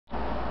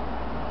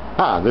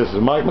Hi, this is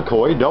Mike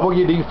McCoy,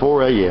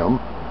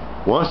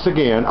 WD4AM, once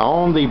again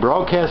on the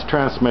broadcast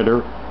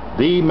transmitter,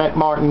 the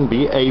McMartin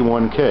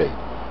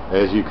BA-1K.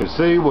 As you can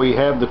see, we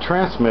have the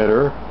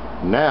transmitter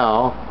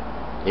now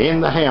in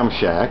the ham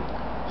shack,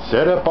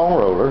 set up on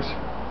rollers.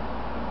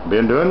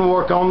 Been doing the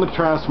work on the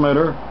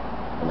transmitter,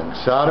 and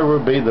inside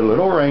will be the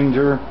little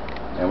Ranger,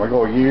 and we're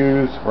going to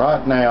use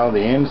right now the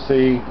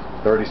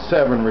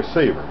NC37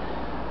 receiver.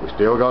 We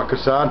still got the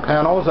side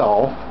panels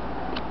off.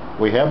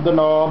 We have the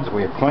knobs,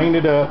 we have cleaned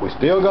it up, we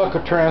still got the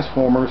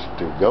transformers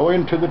to go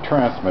into the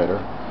transmitter,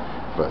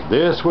 but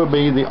this will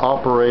be the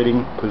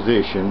operating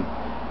position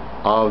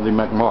of the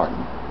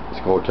McMartin. It's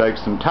going to take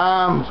some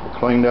time. We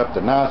cleaned up the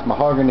nice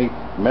mahogany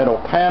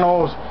metal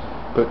panels,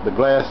 put the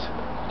glass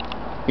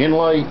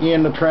inlay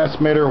in the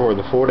transmitter where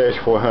the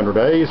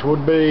 4-400As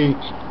would be,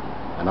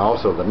 and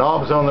also the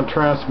knobs on the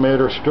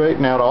transmitter,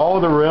 straighten out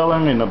all the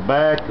railing in the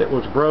back that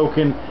was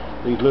broken.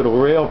 These little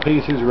rail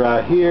pieces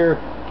right here,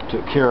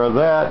 took care of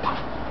that,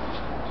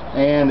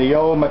 and the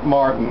old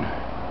McMartin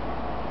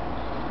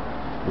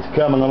is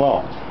coming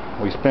along.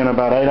 We spent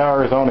about 8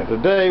 hours on it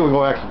today. We're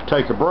going to actually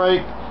take a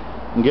break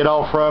and get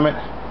off from it.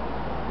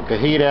 The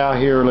heat out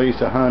here at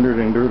least 100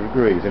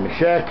 degrees. In the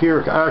shack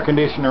here, air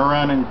conditioner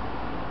running,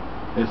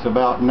 it's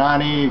about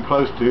 90,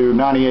 close to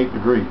 98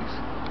 degrees.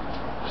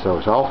 So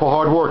it's awful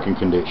hard working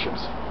conditions.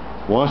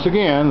 Once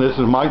again, this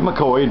is Mike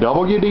McCoy,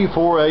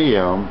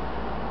 WD4AM,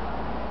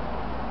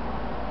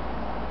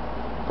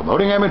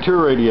 promoting amateur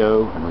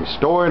radio and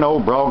restoring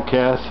old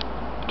broadcast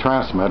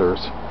transmitters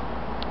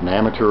and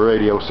amateur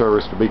radio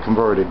service to be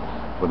converted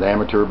with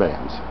amateur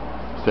bands.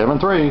 7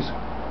 3s.